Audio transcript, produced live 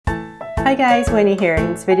Hi guys, Winnie here.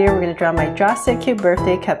 In this video we're going to draw my Draw So Cute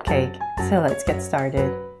birthday cupcake. So let's get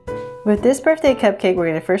started. With this birthday cupcake we're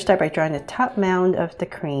going to first start by drawing the top mound of the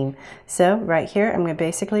cream. So right here I'm going to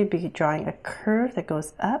basically be drawing a curve that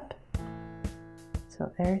goes up.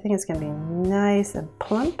 So everything is going to be nice and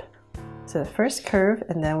plump. So the first curve,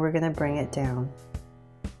 and then we're going to bring it down.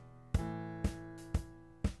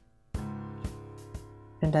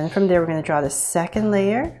 And then from there we're going to draw the second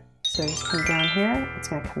layer. So just come down here, it's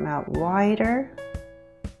going to come out wider,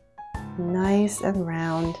 nice and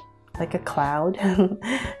round, like a cloud.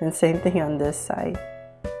 And same thing on this side.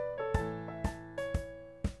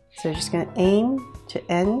 So you're just going to aim to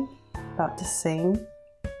end about the same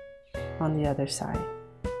on the other side.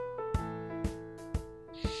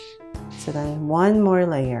 So then one more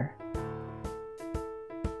layer.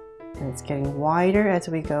 And it's getting wider as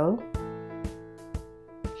we go.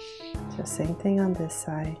 So same thing on this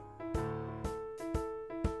side.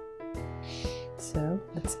 So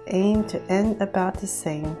let's aim to end about the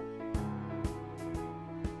same,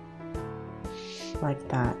 like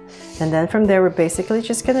that. And then from there we're basically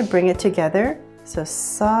just going to bring it together. So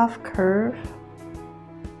soft curve,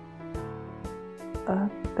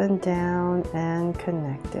 up and down, and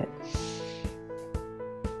connect it.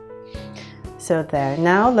 So there.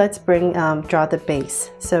 Now let's draw the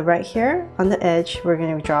base. So right here on the edge we're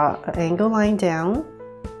going to draw an angle line down.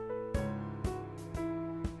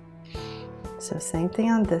 So same thing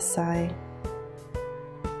on this side.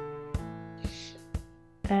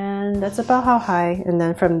 And that's about how high. And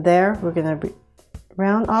then from there, we're going to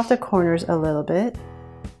round off the corners a little bit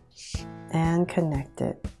and connect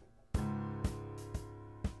it.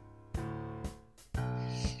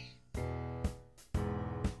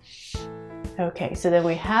 Okay, so then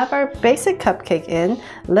we have our basic cupcake in.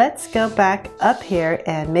 Let's go back up here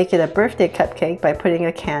and make it a birthday cupcake by putting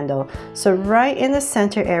a candle. So right in the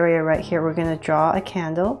center area right here, we're going to draw a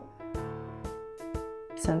candle.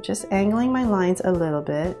 So I'm just angling my lines a little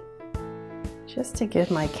bit, just to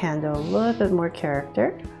give my candle a little bit more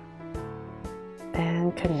character,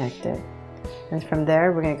 and connect it. And from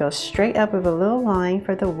there, we're going to go straight up with a little line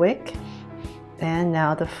for the wick, and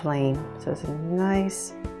now the flame. So it's a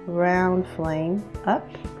nice round flame up,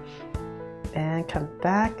 and come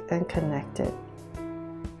back and connect it.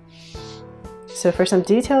 So for some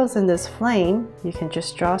details in this flame, you can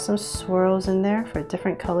just draw some swirls in there for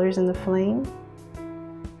different colors in the flame.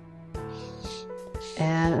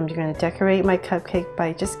 And I'm going to decorate my cupcake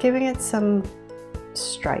by just giving it some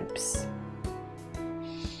stripes.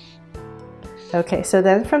 Okay, so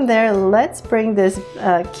then from there, let's bring this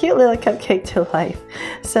cute little cupcake to life.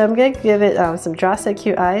 So I'm going to give it some Draw So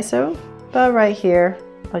Cute eyes. So about right here,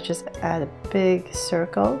 I'll just add a big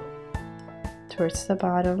circle towards the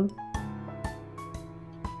bottom.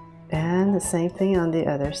 And the same thing on the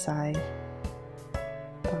other side.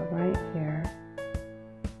 About right here.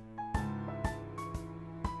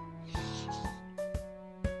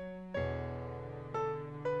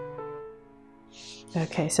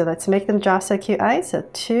 Okay, so let's make them Draw So Cute eyes. So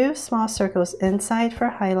 2 small circles inside for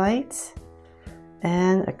highlights,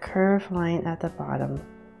 and a curved line at the bottom,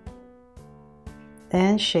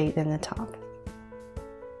 and shade in the top.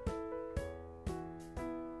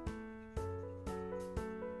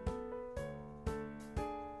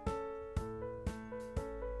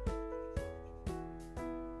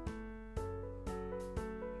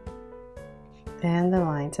 And the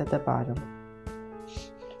lines at the bottom.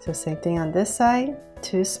 So same thing on this side,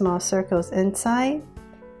 2 small circles inside,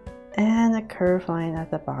 and a curved line at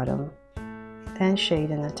the bottom, and shade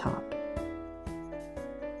in the top.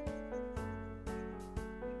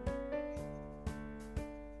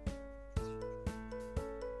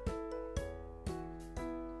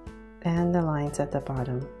 And the lines at the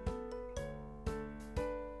bottom.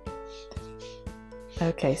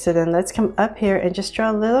 Okay, so then let's come up here and just draw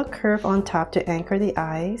a little curve on top to anchor the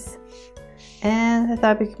eyes. And I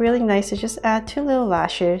thought it'd be really nice to just add 2 little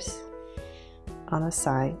lashes on the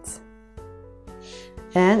sides.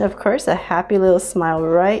 And of course, a happy little smile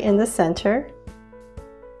right in the center.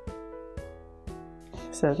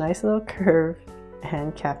 So nice little curve,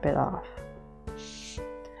 and cap it off.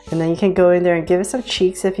 And then you can go in there and give it some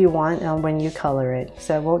cheeks if you want when you color it.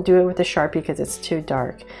 So I won't do it with the Sharpie because it's too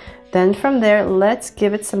dark. Then from there, let's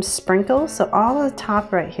give it some sprinkles. So all on the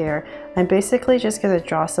top right here, I'm basically just going to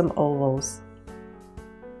draw some ovals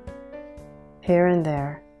here and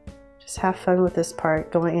there. Just have fun with this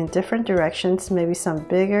part, going in different directions, maybe some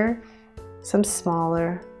bigger, some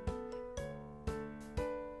smaller.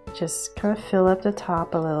 Just kind of fill up the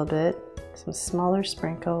top a little bit, some smaller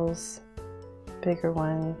sprinkles, bigger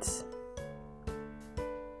ones,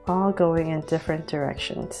 all going in different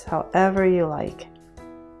directions, however you like.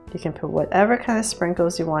 You can put whatever kind of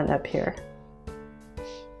sprinkles you want up here.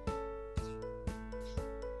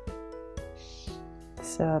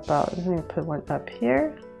 So about, I'm going to put one up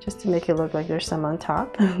here just to make it look like there's some on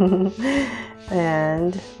top.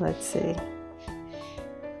 And let's see.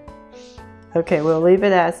 Okay, we'll leave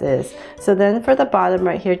it as is. So then for the bottom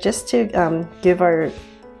right here, just to give our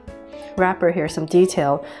wrapper here some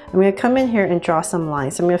detail, I'm going to come in here and draw some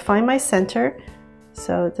lines. I'm going to find my center.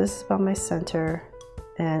 So this is about my center,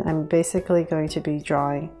 and I'm basically going to be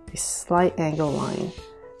drawing a slight angle line.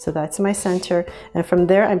 So that's my center, and from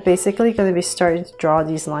there I'm basically going to be starting to draw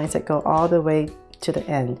these lines that go all the way to the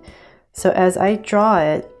end. So as I draw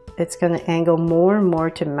it, it's going to angle more and more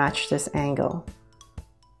to match this angle.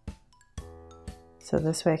 So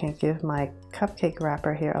this way I can give my cupcake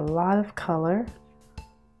wrapper here a lot of color.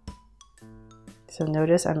 So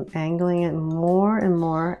notice I'm angling it more and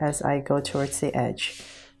more as I go towards the edge.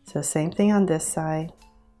 So same thing on this side.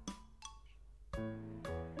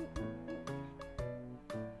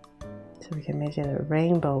 So we can make it a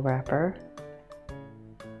rainbow wrapper.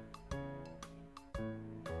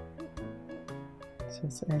 So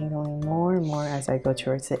it's angling more and more as I go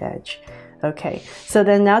towards the edge. Okay, so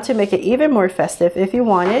then now to make it even more festive, if you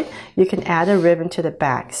wanted, you can add a ribbon to the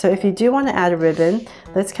back. So if you do want to add a ribbon,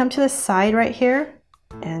 let's come to the side right here,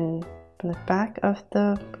 and from the back of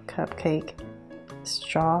the cupcake, just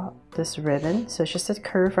draw this ribbon. So it's just a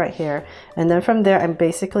curve right here, and then from there I'm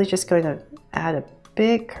basically just going to add a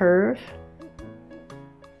big curve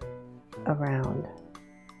around.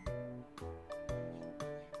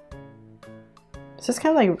 So it's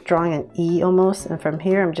kind of like drawing an E almost, and from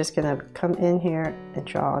here I'm just going to come in here and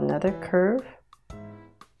draw another curve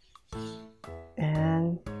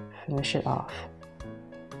and finish it off.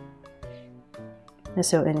 And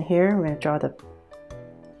so in here we're going to draw the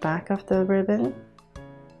back of the ribbon,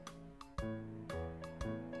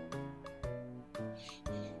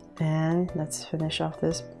 and let's finish off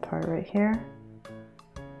this part right here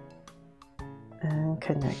and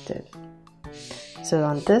connect it. So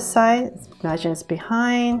on this side, imagine it's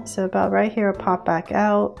behind, so about right here, I'll pop back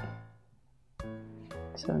out.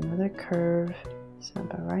 So another curve, so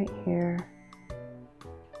about right here.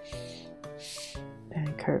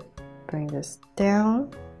 And curve, bring this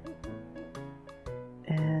down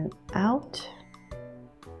and out.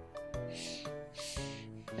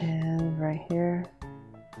 And right here.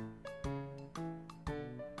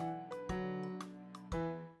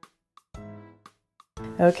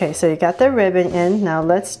 Okay, so you got the ribbon in. Now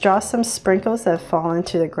let's draw some sprinkles that fall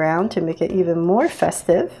into the ground to make it even more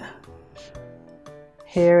festive.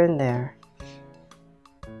 Here and there.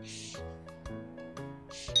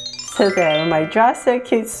 So there, my Draw So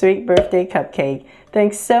Cute Sweet Birthday Cupcake.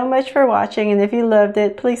 Thanks so much for watching, and if you loved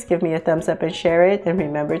it, please give me a thumbs up and share it, and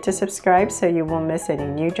remember to subscribe so you won't miss any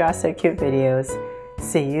new Draw So Cute videos.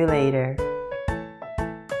 See you later.